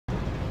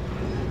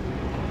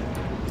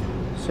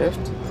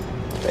Shift?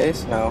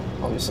 Space? No,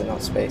 obviously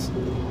not space.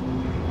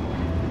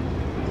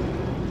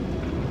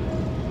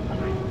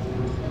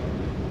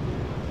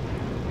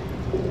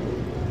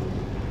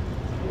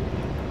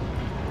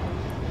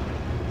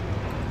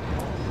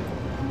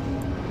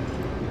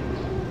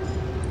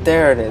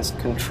 There it is,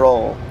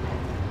 control.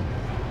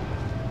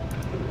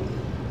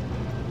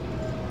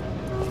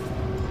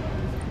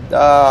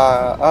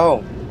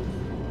 Oh.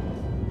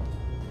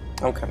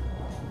 Okay.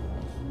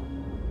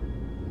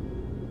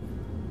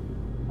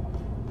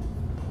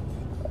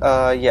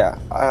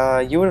 Yeah.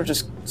 You would have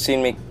just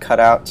seen me cut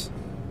out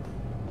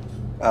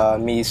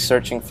me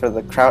searching for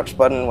the crouch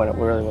button when it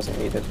really wasn't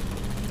needed.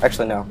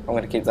 Actually, no. I'm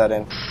gonna keep that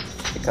in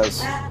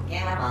because.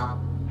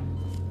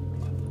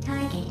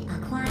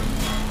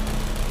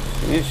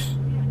 Yeesh.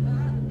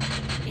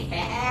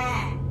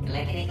 Yeah,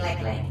 clickety click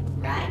click,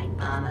 right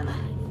on the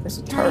money. There's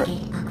a turret.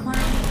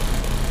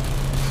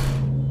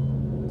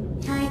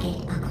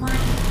 Target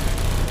acquired.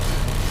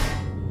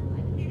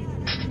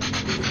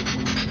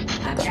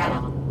 I'm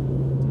trouble.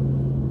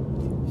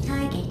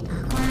 Target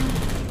acquired.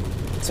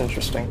 It's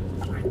interesting.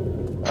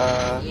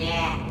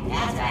 Yeah,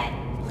 that's right.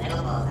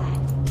 Little bullseye.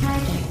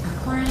 Target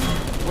acquired.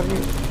 What do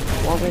you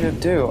want me to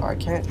do? I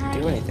can't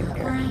do anything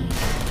here.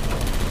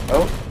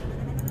 Oh.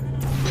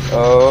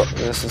 Oh,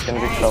 this is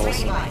gonna be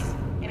troublesome.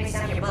 Give me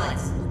some of your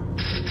bullets.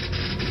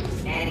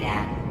 Stand it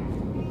down.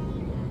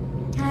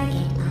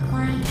 Target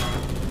acquired.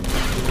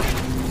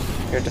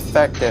 You're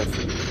defective.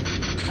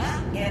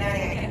 Oh, get it out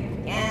of here.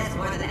 Yeah, it's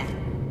more than that.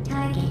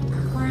 Target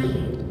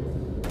acquired.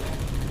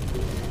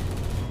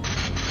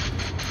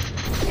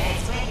 Hey,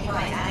 Squeaky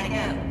boys, how'd it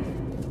go?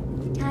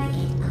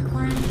 Target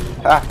acquired.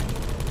 Ha!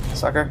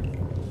 Sucker.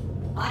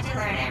 Watch and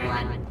learn,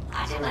 everyone.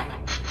 Watch and learn.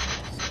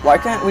 Why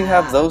can't we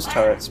have those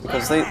turrets?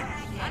 Because they're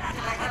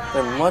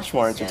much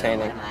more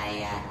entertaining.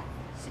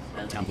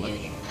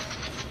 Template.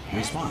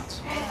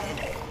 Response.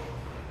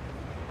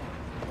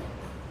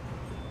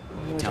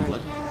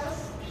 Template.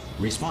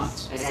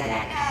 Response.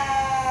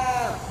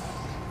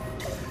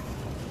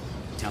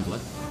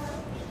 Template.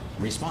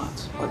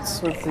 Response.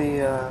 What's with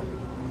the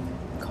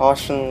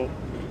caution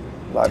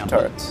live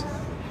turrets?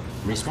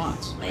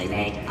 Response. Weird.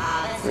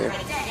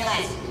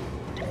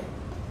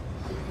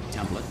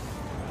 Template.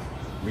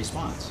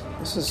 Response.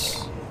 This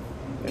is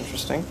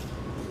interesting.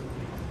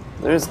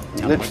 There is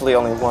literally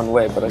only one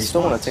way, but I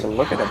still want to take a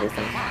look at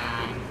everything.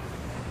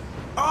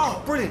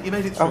 Oh, brilliant! You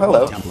made it through. Oh,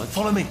 hello. Template.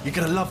 Follow me. You're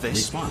gonna love this.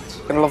 Response.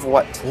 Gonna love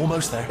what?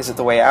 Almost there. Is it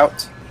the way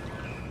out?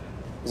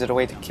 Is it a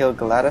way to kill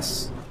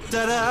GLaDOS?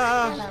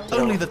 Ta-da!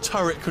 Only the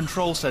turret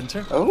control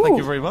center. Oh. Thank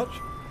you very much.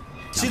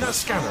 See that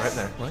scanner right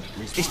there, right?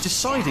 It's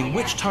deciding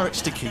which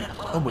turrets to keep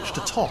and which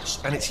to toss,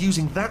 and it's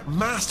using that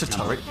master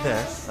turret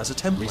there as a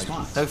template.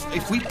 Response. Now,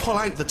 if we pull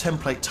out the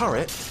template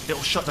turret,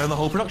 it'll shut down the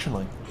whole production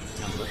line.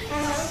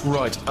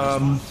 Right,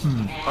 I'm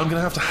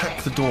gonna have to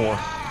hack the door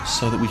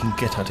so that we can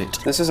get at it.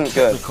 This isn't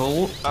good.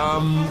 Cool.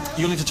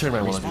 You'll need to turn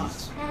around while I do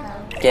Response.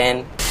 this.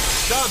 Again.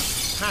 Done!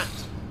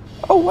 Hacked.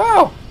 Oh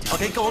wow!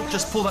 Okay, go on,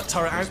 just pull that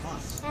turret out.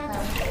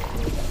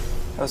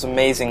 That was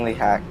amazingly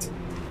hacked.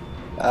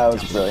 That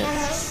was brilliant.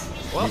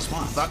 Well,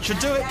 Response. that should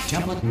do it.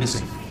 Template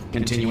missing.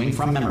 Continuing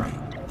from memory.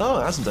 Oh,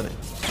 it hasn't done it.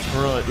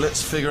 Right,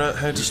 let's figure out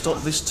how to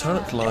stop this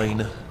turret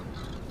line.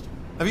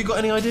 Have you got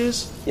any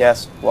ideas?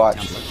 Yes, watch.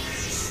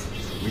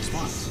 Template.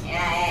 Response.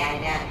 Template.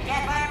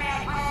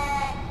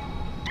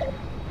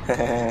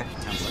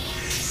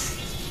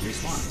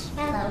 Response.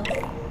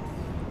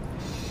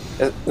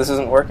 This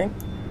isn't working?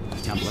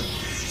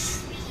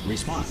 Template.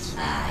 Response.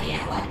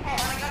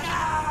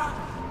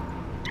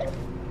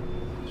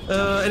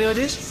 Any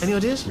ideas? Any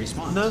ideas?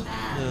 Response. No?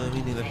 No,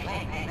 me neither.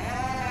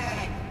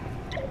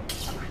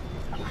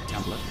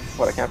 Template.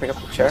 What, I can't pick up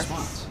the chair?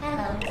 Response.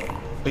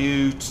 Are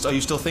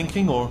you still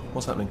thinking, or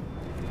what's happening?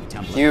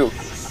 Template. You.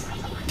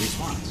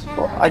 Response.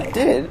 Well, I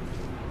did.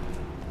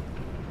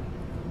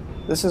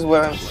 This is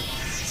where I'm...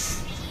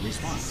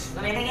 Response.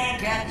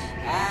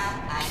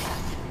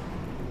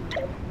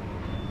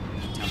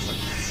 Template.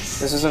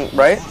 This isn't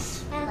right?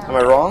 Am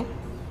I wrong?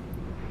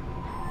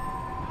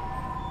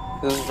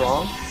 This is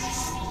wrong?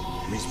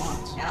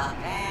 Response.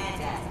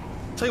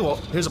 Tell you what,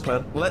 here's a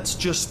plan. Let's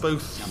just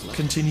both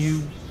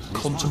continue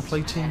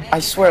contemplating I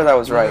swear that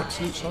was right.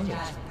 absolute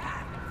silence.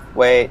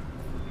 Wait.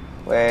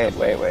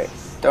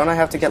 Don't I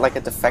have to get like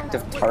a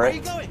defective Where are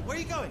you turret? going? Where are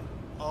you going?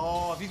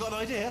 Oh, have you got an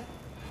idea?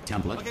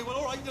 Template. Okay, well,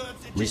 all right.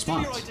 Just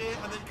Response. do your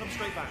idea and then come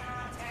straight back.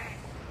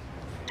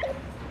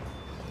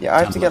 Yeah, I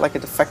have to get like a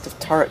defective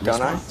turret,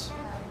 don't I? Response.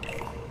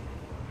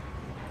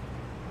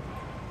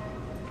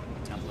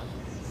 Template.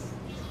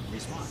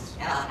 Response.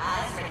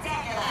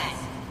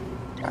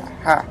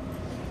 Aha.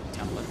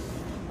 Template.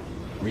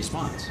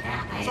 Response.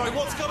 Sorry,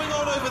 what's going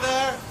on over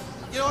there?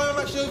 You know, I'm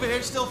actually over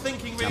here still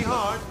thinking really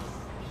hard.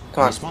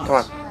 Come on, Response. come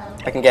on.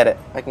 I can get it.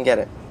 I can get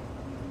it.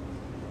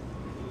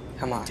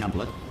 Come on.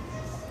 Template.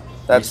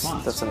 That's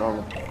Response. a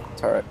normal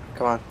turret.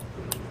 Come on.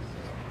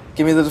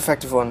 Give me the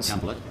defective ones.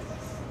 Template.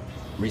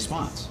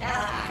 Response.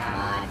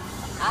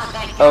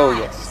 Oh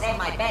yes. Save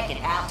my bacon,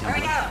 pal. Here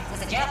we go. Is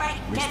this a jailbreak?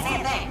 Can't say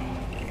a thing.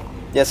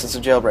 Yes, it's a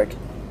jailbreak.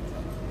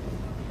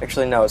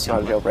 Actually, no, it's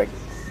not a jailbreak.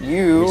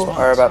 You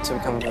are about to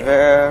become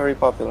very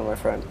popular, my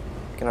friend.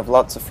 You can have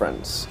lots of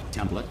friends.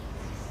 Template.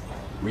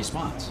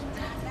 Response.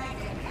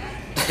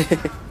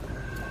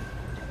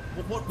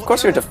 Of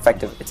course you're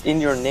defective. It's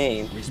in your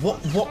name.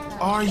 What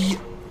are you?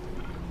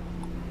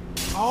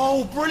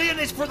 Oh, brilliant!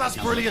 That's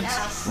brilliant.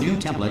 New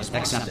template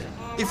accepted.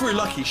 If we're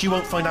lucky, she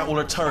won't find out all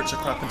her turrets are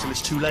crap until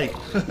it's too late.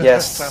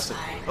 Yes. Fantastic.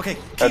 Okay,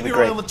 That'd keep be your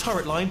great. eye on the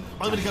turret line.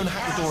 I'm going to go and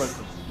hack the door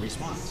open.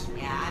 Response.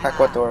 Hack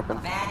what door open?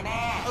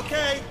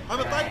 Okay, I'm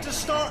about to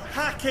start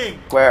hacking.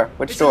 Where?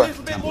 Which It's door? a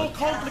little bit more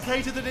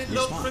complicated than it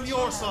looked from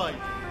your side.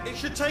 It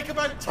should take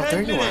about 10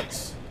 there you are.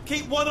 minutes.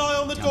 Keep one eye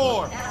on the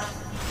door.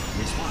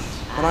 Response.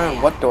 One eye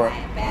on what door?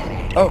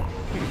 Oh,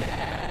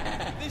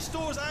 This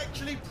door's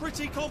actually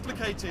pretty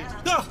complicated.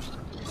 Ah!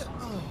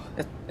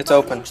 it's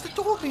open. What's the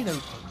door being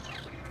open?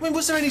 I mean,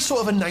 was there any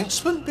sort of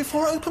announcement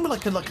before it opened,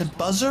 like a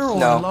buzzer or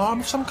No. an alarm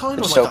of some kind,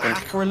 It's or like open. a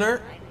hacker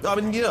alert? I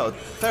mean, you know,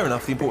 fair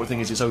enough. The important thing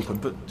is it's open,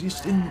 but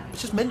it's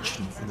just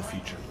mentioned in the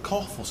future,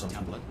 cough or something.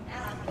 Template.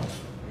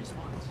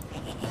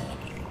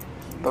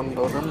 Bum,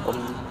 bum,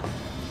 bum.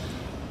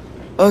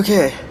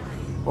 Okay.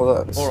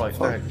 Well, that's All right,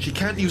 fun. now she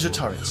can't use her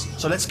turrets,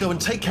 so let's go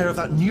and take care of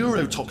that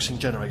neurotoxin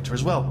generator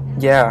as well.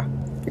 Yeah,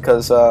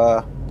 because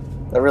that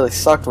really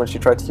sucked when she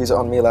tried to use it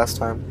on me last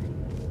time.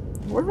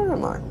 Where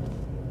am I?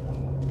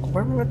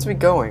 Where am I meant to be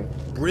going?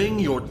 Bring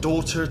your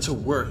daughter to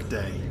work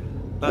day.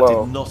 That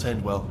Whoa. did not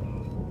end well.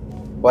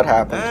 What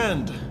happened?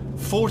 And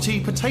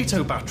 40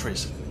 potato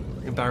batteries.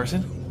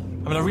 Embarrassing.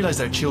 I mean, I realise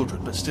they're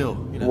children, but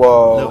still, you know,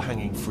 Whoa.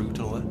 low-hanging fruit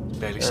and all that.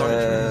 Barely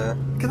solitary.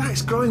 Look at that,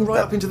 it's growing right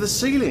up into the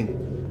ceiling.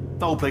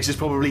 The whole place is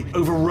probably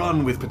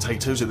overrun with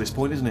potatoes at this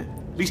point, isn't it?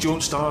 At least you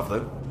won't starve,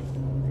 though.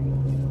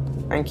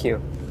 Thank you.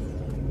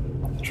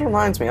 Which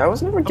reminds me, I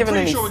was never given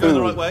I'm any pretty sure we're food.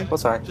 going the right way.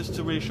 What's that? Just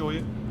to reassure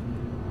you.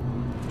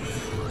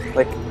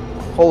 Like,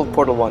 whole of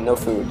Portal 1, no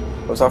food.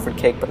 I was offered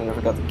cake, but I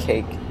never got the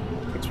cake.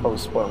 It's probably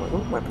spoiled. Like,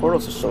 ooh, my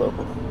portals are still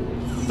open.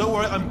 Don't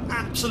worry, I'm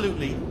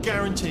absolutely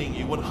guaranteeing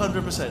you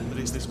 100% that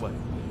it's this way.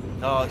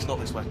 Oh, it's not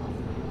this way.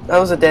 That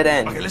was a dead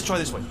end. Okay, let's try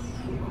this way.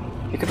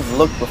 You could have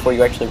looked before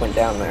you actually went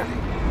down there.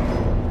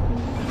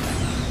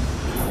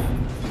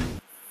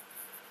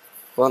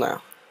 Well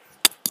now.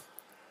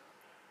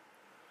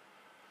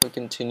 We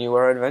continue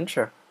our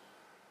adventure.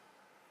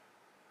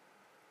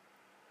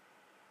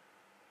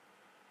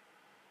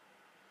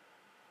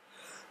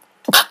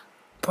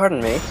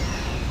 Pardon me.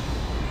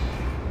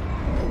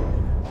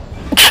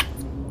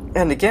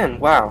 And again,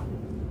 wow.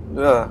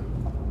 Ugh.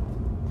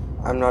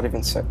 I'm not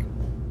even sick.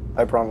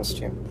 I promised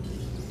you.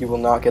 You will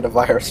not get a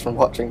virus from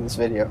watching this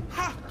video.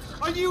 Ha!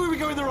 I knew we were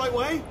going the right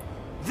way.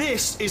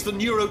 This is the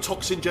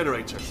neurotoxin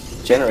generator.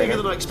 Generator? Bigger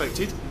than I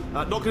expected.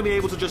 Not going to be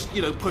able to just,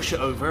 you know, push it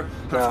over.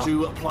 Have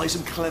to apply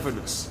some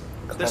cleverness.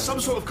 There's some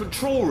sort of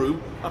control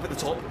room up at the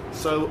top,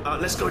 so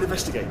let's go and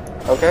investigate.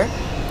 Okay.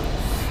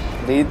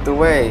 Lead the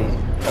way.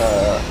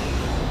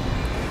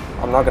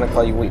 I'm not gonna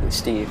call you Wheatley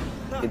Steve.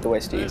 Lead the way,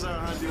 Steve. There's our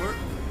handiwork.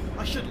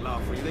 I shouldn't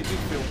laugh for you. They do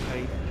feel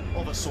pain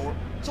of a sort.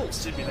 It's all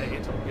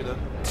simulated, you know.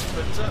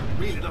 But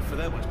real enough for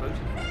them, I suppose.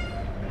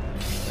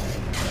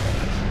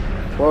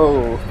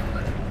 Whoa.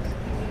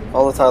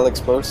 Volatile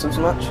explosives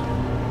much?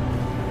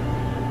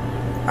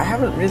 I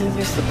haven't really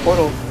used the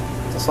portal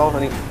to solve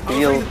any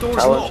real the door's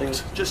challenging...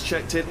 locked. Just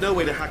checked it. No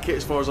way to hack it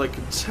as far as I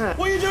can tell.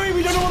 What are you doing?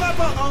 We don't know what that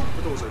button... Oh,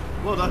 the door's open.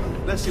 Well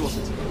done. Let's see what's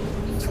it.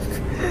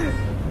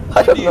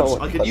 I don't know News.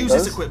 what I the can button use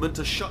does. this equipment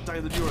to shut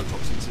down the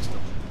neurotoxin system.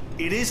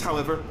 It is,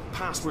 however,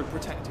 password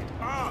protected.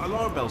 Ah,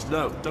 alarm bells.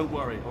 No, don't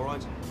worry. All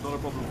right, not a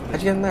problem for me.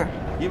 How'd you get in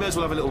there? You may as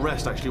well have a little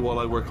rest, actually, while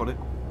I work on it.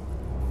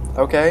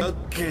 Okay.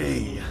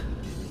 Okay.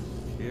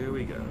 Here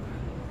we go.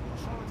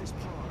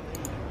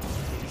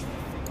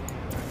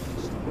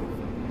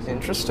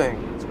 Interesting.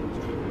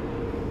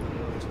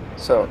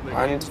 So,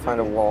 I need to find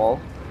a wall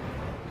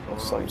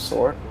of some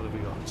sort. What have we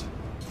got?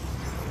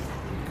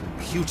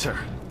 Computer.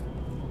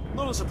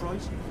 Not a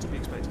surprise. To be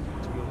expected,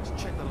 to be honest.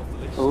 Check that off the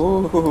list.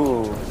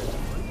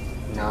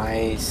 Ooh.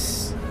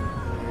 Nice.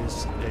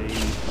 There's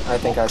I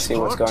think I box see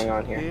what's part going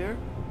on here.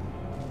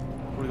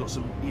 Probably got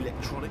some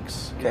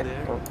electronics Okay, in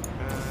there. cool.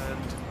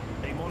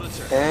 And a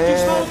monitor. And- You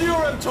smell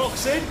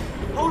neurotoxin?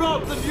 Hold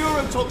on, the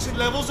neurotoxin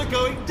levels are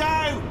going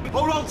down.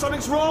 Hold on,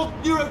 something's wrong.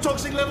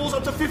 Neurotoxin levels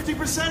up to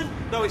 50%.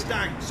 No, it's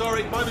down.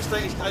 Sorry, my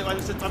mistake. I meant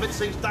to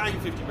say it's down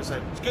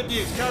 50%. It's good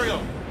news. Carry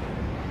on.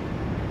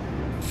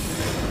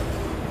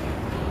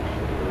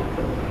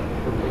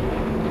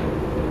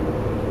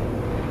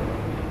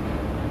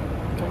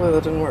 I can't believe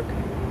that didn't work.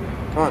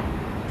 Come on.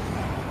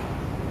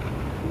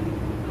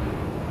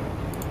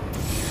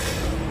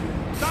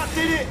 That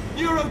did it.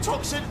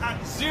 Neurotoxin at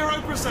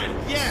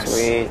 0%. Yes.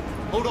 Sweet.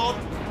 Hold on.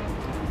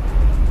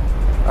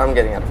 I'm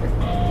getting out of here.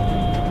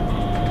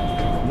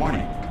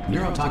 Warning.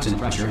 Neurotoxin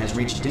pressure has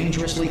reached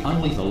dangerously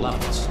unlethal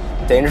levels.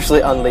 Dangerously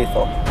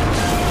unlethal.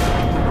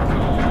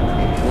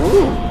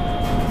 Ooh.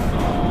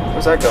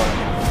 Where's that going?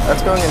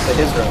 That's going into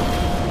his room.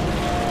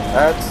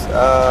 That's,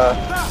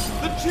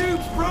 The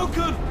tube's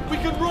broken. We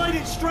can ride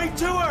it straight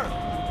to her.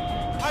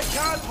 I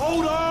can't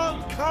hold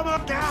on! Come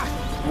on! Ah.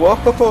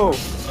 Whoa!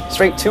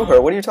 Straight to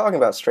her? What are you talking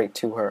about, straight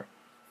to her?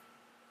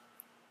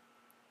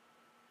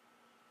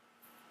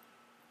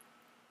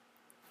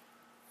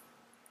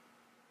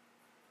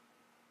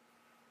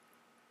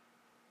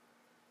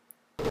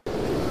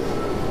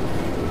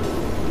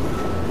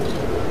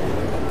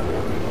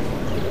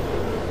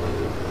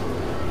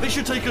 They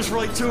should take us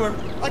right to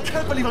her. I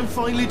can't believe I'm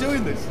finally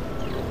doing this.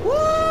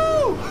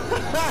 Woo!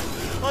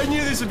 I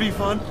knew this would be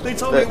fun. They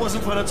told me it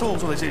wasn't fun at all,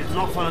 so they said it's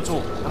not fun at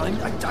all.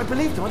 And I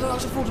believed them. I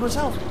was a fool to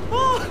myself.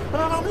 Oh, and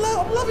I'm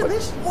loving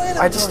this.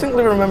 I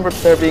distinctly remember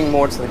there being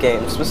more to the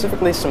game,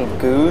 specifically some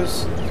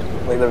goos.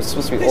 Like there was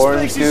supposed to be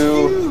orange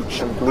goo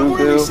and blue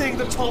goo. We're only seeing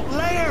the top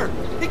layer.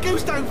 It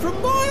goes down for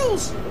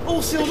miles.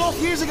 All sealed off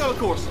years ago, of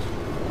course.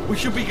 We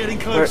should be getting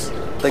close.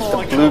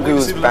 Like the blue goo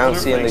is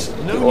bouncy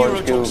and the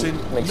orange goo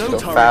makes you go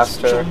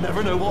faster. She'll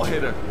never know what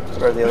hit her.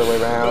 Or the other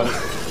way around.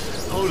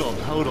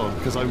 Hold on,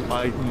 because I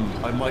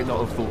might not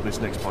have thought this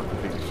next part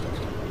completely.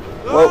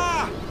 Whoa.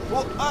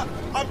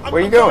 I'm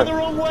Where are you going? The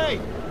wrong way.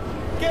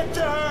 Get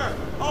to her.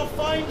 I'll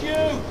find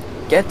you.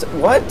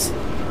 What?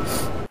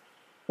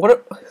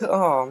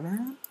 Oh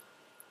man.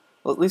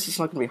 Well, at least it's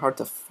not gonna be hard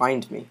to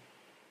find me.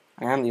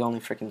 I am the only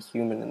freaking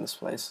human in this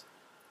place.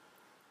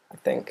 I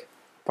think.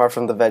 Apart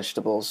from the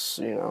vegetables,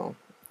 you know,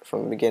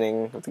 from the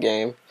beginning of the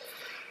game.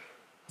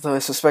 Although I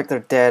suspect they're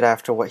dead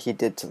after what he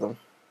did to them.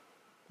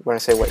 When I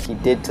say what he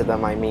did to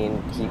them, I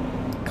mean he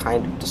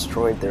kind of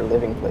destroyed their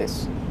living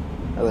place.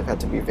 Now they've had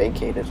to be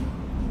vacated.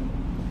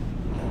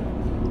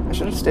 I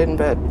should have stayed in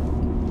bed,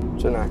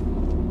 shouldn't I?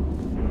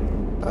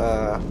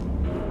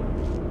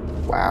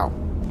 Wow.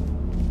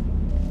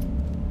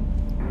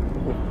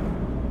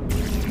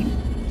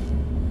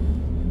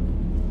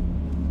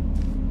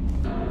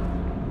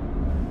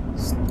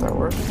 Does that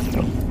work?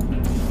 No.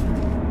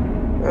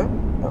 Yeah?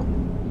 No.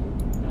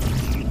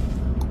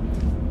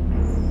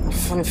 I have a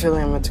funny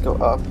feeling I'm meant to go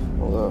up,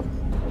 although...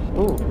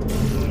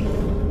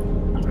 Ooh.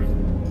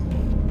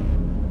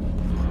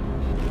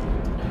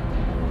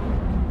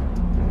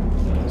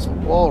 There's a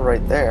wall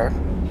right there,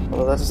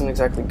 although that doesn't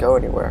exactly go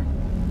anywhere.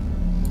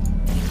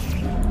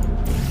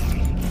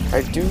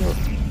 I do...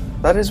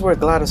 That is where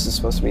GLaDOS is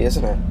supposed to be,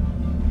 isn't it?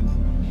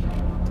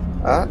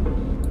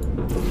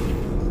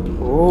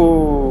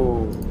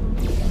 Ooh.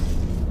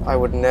 I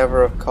would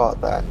never have caught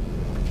that.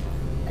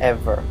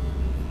 Ever.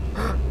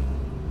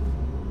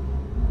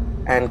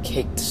 And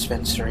cake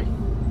dispensary.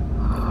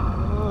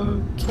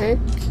 Cake?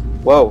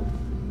 Whoa.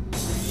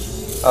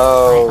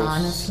 Oh, I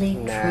honestly,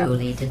 snap.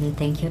 truly didn't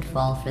think you'd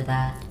fall for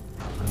that.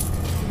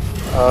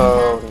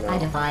 Oh, In fact, no. I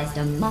devised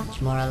a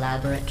much more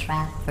elaborate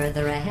trap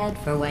further ahead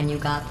for when you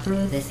got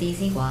through this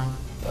easy one.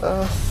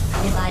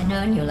 If I'd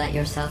known you let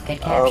yourself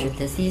get captured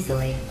this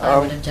easily, I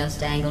would have just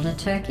dangled a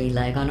turkey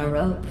leg on a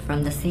rope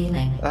from the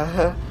ceiling.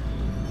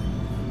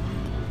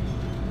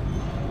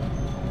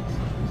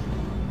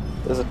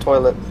 There's a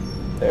toilet.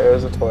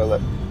 There's a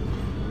toilet.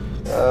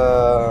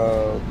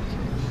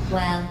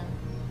 Well,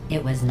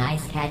 it was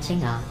nice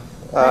catching up.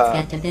 Let's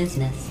get to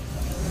business.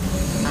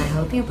 I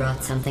hope you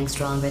brought something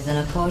stronger than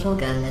a portal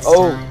gun this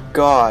time.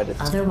 God, it's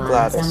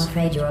Otherwise, I'm GLaDOS.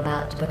 afraid you're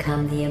about to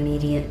become the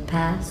immediate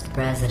past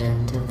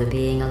president of the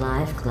Being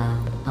Alive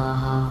Club.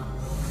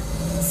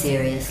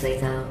 Seriously,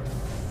 though.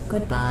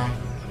 Goodbye.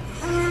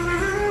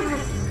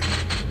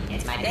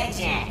 It's my big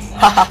chance.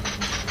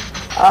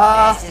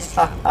 Ah, This is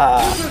ha,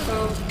 ha.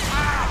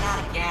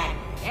 not again.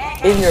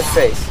 In your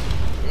face.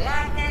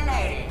 Locked and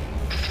loaded.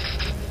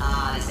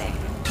 Ah, the same.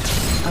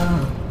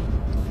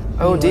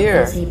 Oh You were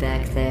dear. busy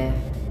back there.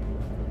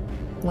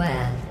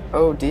 Well,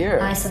 Oh dear.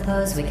 I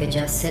suppose we could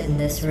just sit in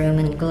this room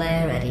and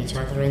glare at each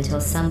other until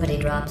somebody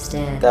drops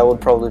dead. That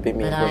would probably be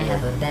me. But I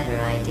have a better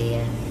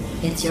idea.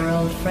 It's your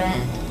old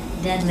friend,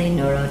 deadly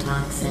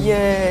neurotoxin.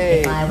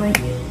 Yay! If I were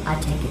you,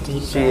 I'd take a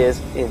deep She breath is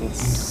in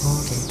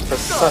for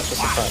such a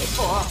surprise.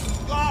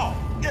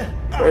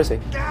 Where is he?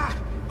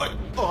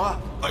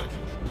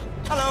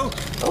 Hello.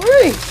 Oh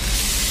hey!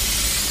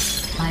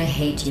 I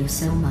hate you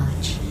so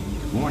much.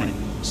 Warning,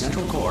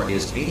 Central Core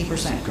is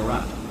 80%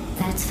 corrupt.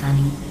 That's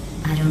funny.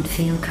 I don't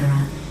feel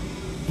corrupt.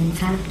 In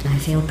fact, I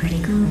feel pretty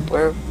good.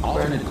 Where?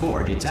 Alternate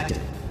core detected.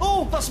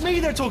 Oh, that's me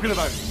they're talking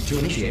about. To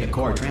initiate a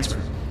core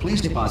transfer,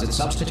 please deposit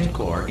substitute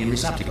core in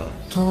receptacle.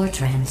 Core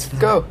transfer.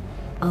 Go!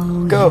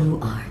 Oh, Go. you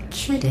are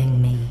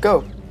kidding me.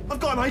 Go! I've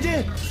got an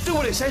idea. Do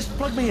what it says.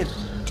 Plug me in.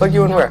 Plug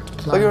you in where? Plug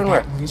Plug you in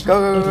where? that little Go,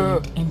 go, go, go,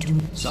 idiot into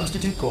me.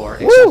 Substitute core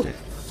Woo! accepted.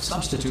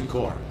 Substitute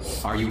core.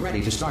 Are you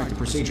ready to start the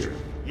procedure?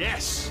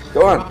 Yes.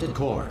 Go on. Corrupted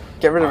core.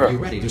 Get rid of Are her. you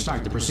ready to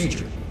start the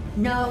procedure?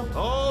 No.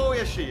 Oh,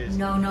 yes, she is.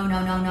 No.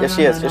 Yes,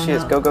 she is. Yes, she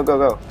is. Go, go, go,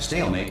 go.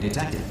 Stalemate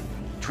detected.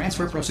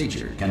 Transfer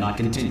procedure cannot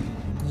continue.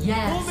 Pull me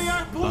Yes.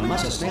 out. Pull me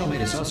Unless out. a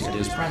stalemate associate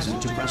is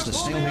present to press the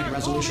stalemate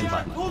resolution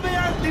button. Pull me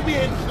out. Leave me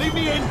in. Leave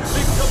me in.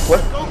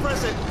 What? Go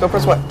press it. Go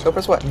press what? Go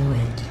press what? Do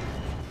it.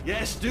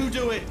 Yes,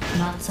 do it.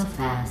 Not so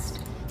fast.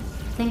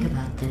 Think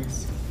about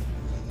this.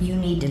 You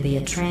need to be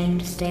a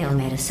trained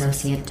stalemate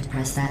associate to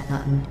press that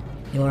button.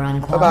 You're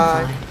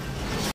unqualified. Bye-bye.